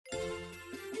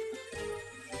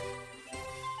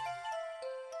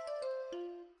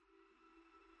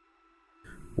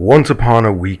Once upon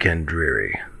a weekend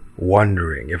dreary,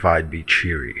 wondering if I'd be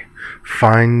cheery,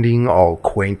 finding all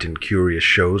quaint and curious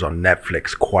shows on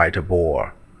Netflix quite a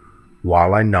bore.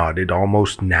 While I nodded,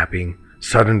 almost napping,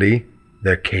 suddenly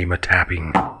there came a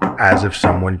tapping, as if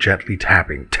someone gently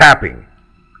tapping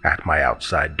at my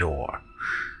outside door.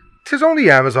 "'Tis only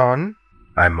Amazon,"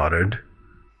 I muttered,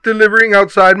 "delivering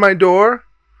outside my door.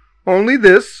 Only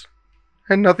this,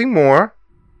 and nothing more."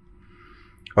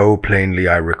 Oh, plainly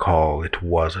I recall, it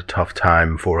was a tough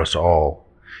time for us all,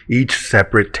 each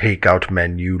separate takeout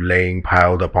menu laying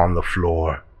piled up on the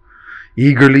floor.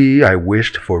 Eagerly I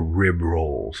wished for rib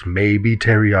rolls, maybe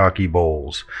teriyaki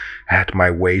bowls. At my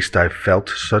waist I felt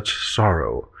such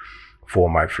sorrow for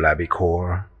my flabby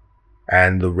core,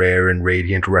 and the rare and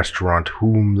radiant restaurant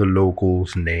whom the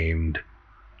locals named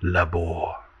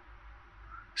Labor,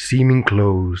 seeming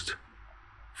closed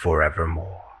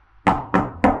forevermore.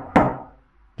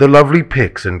 The lovely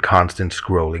pics and constant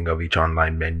scrolling of each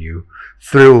online menu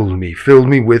filled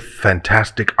me with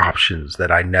fantastic options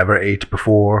that I never ate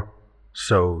before,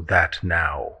 so that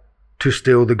now, to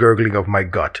still the gurgling of my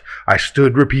gut, I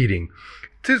stood repeating,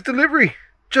 "'Tis delivery,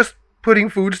 just putting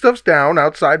foodstuffs down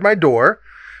outside my door.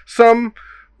 Some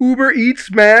Uber Eats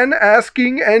man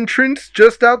asking entrance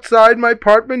just outside my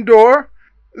apartment door.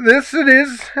 This it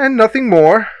is, and nothing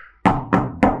more."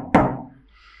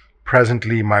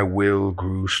 Presently my will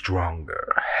grew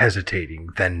stronger, hesitating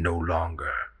then no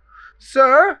longer.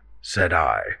 "Sir," said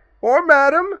I, "or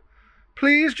madam,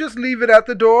 please just leave it at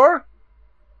the door."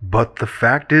 But the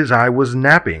fact is I was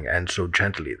napping, and so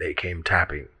gently they came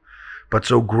tapping. But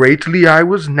so greatly I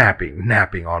was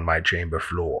napping on my chamber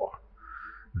floor,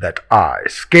 that I,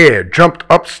 scared, jumped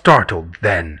up startled.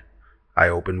 Then I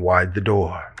opened wide the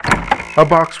door. A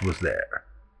box was there,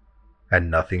 and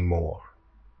nothing more.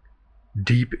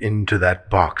 Deep into that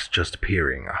box just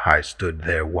peering, I stood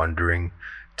there wondering,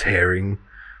 tearing,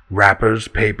 wrappers,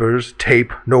 papers,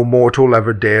 tape no mortal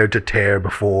ever dared to tear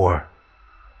before.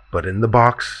 But in the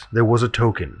box there was a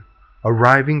token,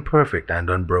 arriving perfect and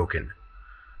unbroken,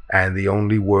 and the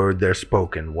only word there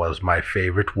spoken was my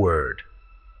favorite word,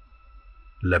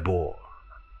 Labor.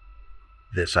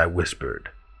 This I whispered,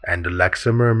 and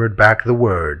Alexa murmured back the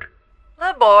word,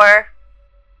 Labor.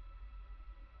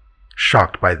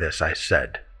 Shocked by this, I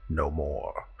said no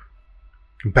more.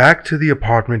 Back to the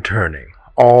apartment turning,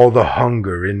 all the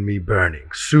hunger in me burning.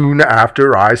 Soon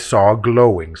after I saw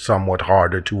glowing, somewhat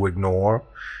harder to ignore.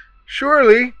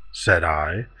 "Surely," said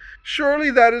I,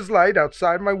 "surely that is light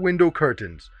outside my window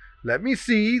curtains. Let me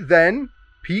see, then,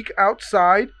 peek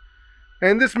outside,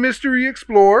 and this mystery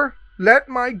explore. Let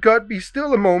my gut be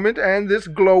still a moment, and this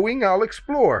glowing I'll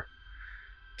explore.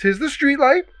 'Tis the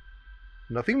streetlight,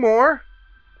 nothing more."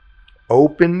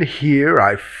 Open here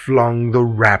I flung the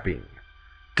wrapping,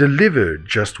 delivered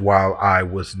just while I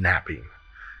was napping.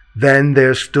 Then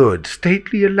there stood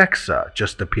stately Alexa,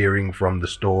 just appearing from the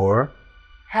store.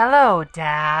 "Hello,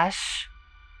 Dash."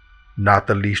 Not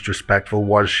the least respectful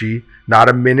was she, not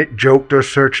a minute joked or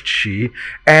searched she,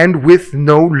 and with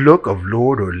no look of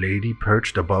lord or lady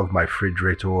perched above my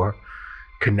refrigerator,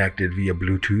 connected via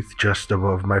Bluetooth just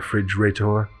above my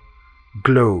refrigerator,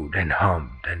 glowed and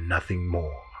hummed and nothing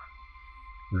more.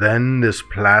 Then this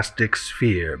plastic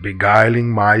sphere,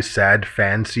 beguiling my sad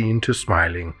fancy into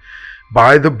smiling,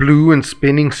 by the blue and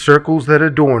spinning circles that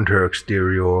adorned her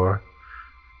exterior.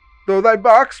 "Though thy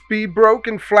box be broke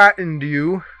and flattened,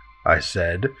 you," I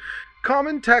said,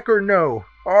 "common tech or no,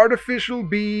 artificial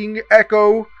being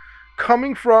echo,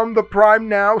 coming from the Prime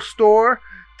Now store,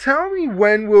 tell me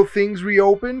when will things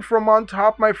reopen from on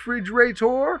top my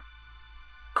refrigerator?"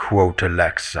 Quoth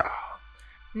Alexa.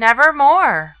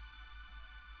 "Nevermore."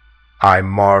 I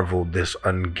marveled this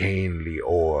ungainly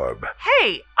orb.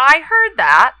 "Hey, I heard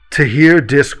that." To hear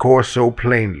discourse so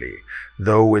plainly,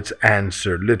 though its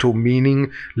answer little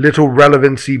meaning, little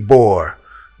relevancy bore,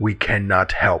 we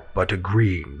cannot help but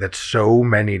agreeing that so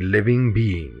many living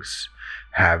beings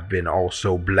have been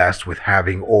also blessed with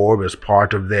having orb as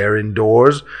part of their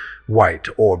indoors. White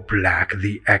or black,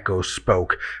 the echo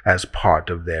spoke as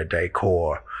part of their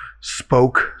decor,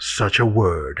 spoke such a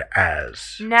word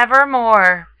as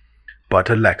Nevermore. But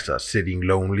Alexa, sitting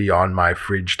lonely on my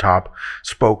fridge top,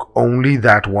 spoke only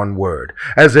that one word,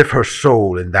 as if her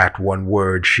soul in that one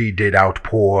word she did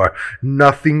outpour.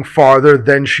 Nothing farther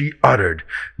than she uttered,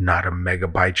 not a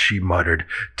megabyte she muttered,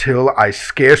 till I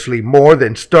scarcely more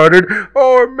than stuttered,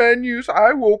 "O'er menus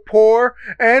I will pour,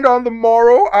 and on the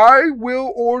morrow I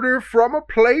will order from a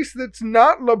place that's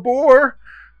not Labor."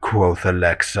 Quoth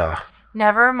Alexa.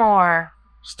 Nevermore.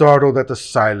 Startled at the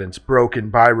silence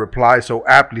broken by reply so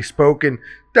aptly spoken,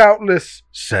 "Doubtless,"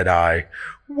 said I,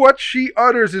 What she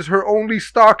utters is her only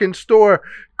stock in store,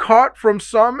 caught from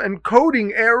some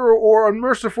encoding error or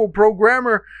unmerciful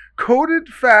programmer, coded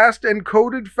fast and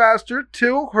coded faster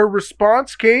till her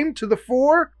response came to the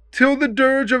fore, till the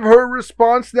dirge of her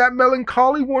response that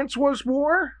melancholy once was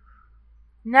war?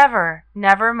 Never,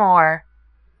 nevermore.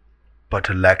 But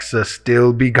Alexa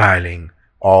still beguiling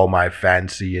all my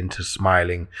fancy into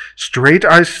smiling, straight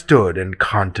I stood and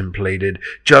contemplated,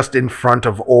 just in front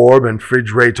of orb and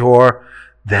refrigerator.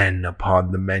 Then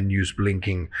upon the menus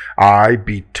blinking, I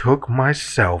betook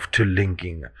myself to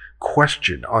linking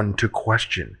question unto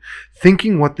question,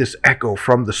 thinking what this echo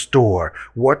from the store,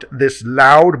 what this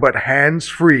loud but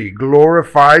hands-free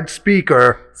glorified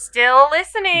speaker, Still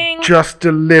listening. just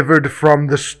delivered from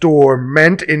the store,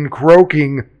 meant in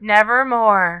croaking.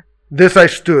 Nevermore. This I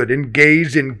stood and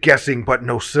gazed in guessing, but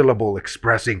no syllable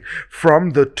expressing, from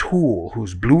the tool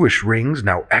whose bluish rings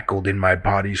now echoed in my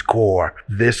body's core.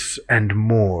 This and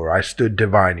more I stood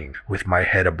divining, with my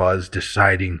head abuzz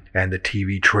deciding, and the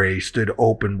TV tray stood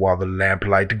open while the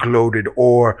lamplight gloated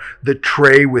o'er. The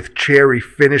tray with cherry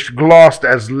finish glossed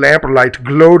as lamplight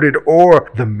gloated o'er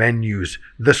the menus,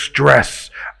 the stress,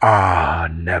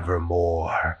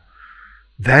 nevermore.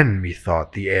 Then,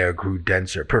 methought, the air grew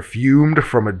denser, perfumed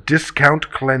from a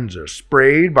discount cleanser,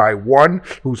 sprayed by one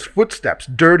whose footsteps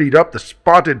dirtied up the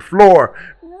spotted floor.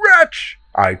 Wretch!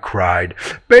 I cried.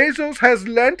 Bezos has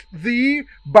lent thee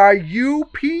by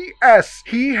UPS.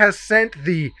 He has sent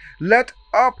thee.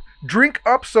 Drink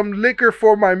up some liquor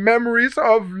for my memories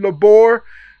of labor.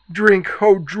 Drink,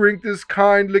 oh drink this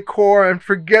kind liquor, and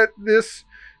forget this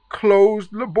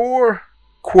closed labor.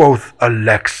 Quoth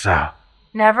Alexa.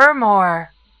 Nevermore.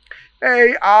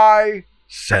 AI,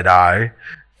 said I,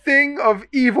 thing of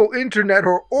evil internet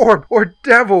or orb or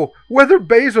devil, whether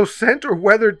Bezos sent or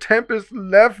whether Tempest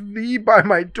left thee by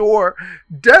my door,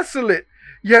 desolate,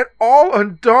 yet all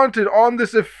undaunted on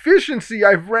this efficiency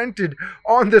I've rented,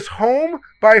 on this home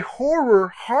by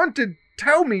horror haunted,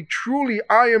 tell me truly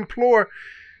I implore,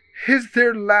 is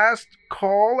there last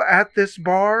call at this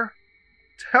bar?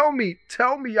 Tell me,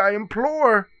 I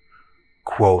implore.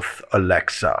 Quoth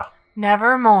Alexa.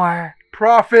 Nevermore.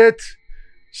 Prophet,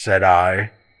 said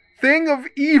I, thing of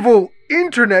evil,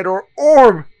 internet or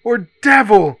orb or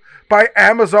devil, by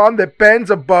Amazon that bends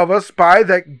above us, by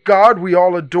that God we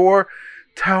all adore,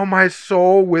 tell my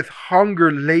soul with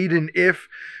hunger laden if,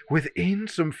 within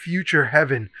some future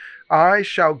heaven, I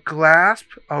shall grasp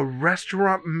a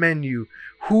restaurant menu,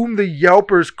 whom the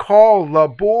Yelpers call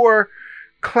labor,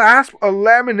 clasp a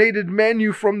laminated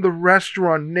menu from the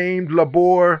restaurant named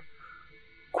labor.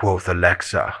 Quoth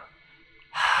Alexa.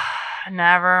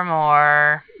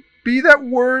 Nevermore. Be that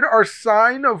word our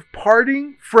sign of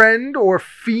parting, friend or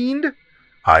fiend?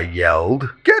 I yelled.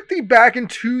 Get thee back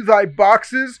into thy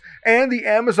boxes and the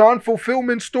Amazon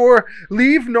fulfillment store.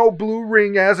 Leave no blue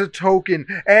ring as a token,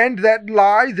 and that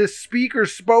lie this speaker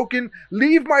spoken.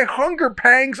 Leave my hunger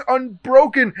pangs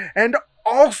unbroken, and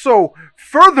also,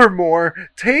 furthermore,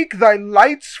 take thy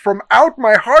lights from out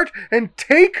my heart, and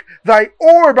take thy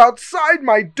orb outside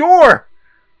my door.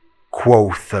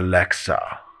 Quoth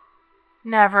Alexa.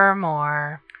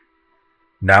 Nevermore.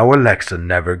 Now Alexa,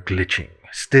 never glitching,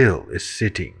 still is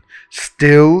sitting,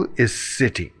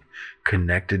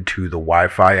 connected to the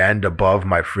Wi-Fi and above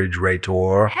my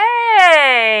refrigerator.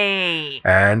 Hey!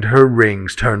 And her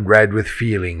rings turn red with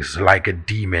feelings, like a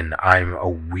demon I'm a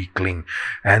weakling,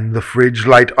 and the fridge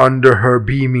light under her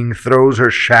beaming throws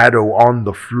her shadow on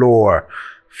the floor.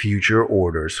 Future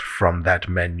orders from that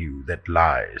menu that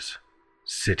lies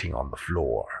sitting on the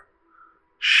floor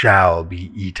shall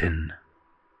be eaten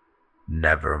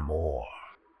nevermore.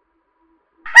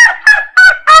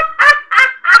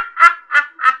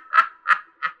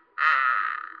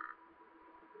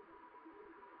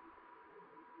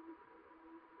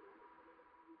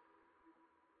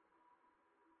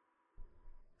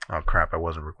 Oh crap, I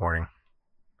wasn't recording.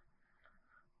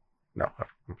 No,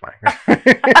 I'm fine.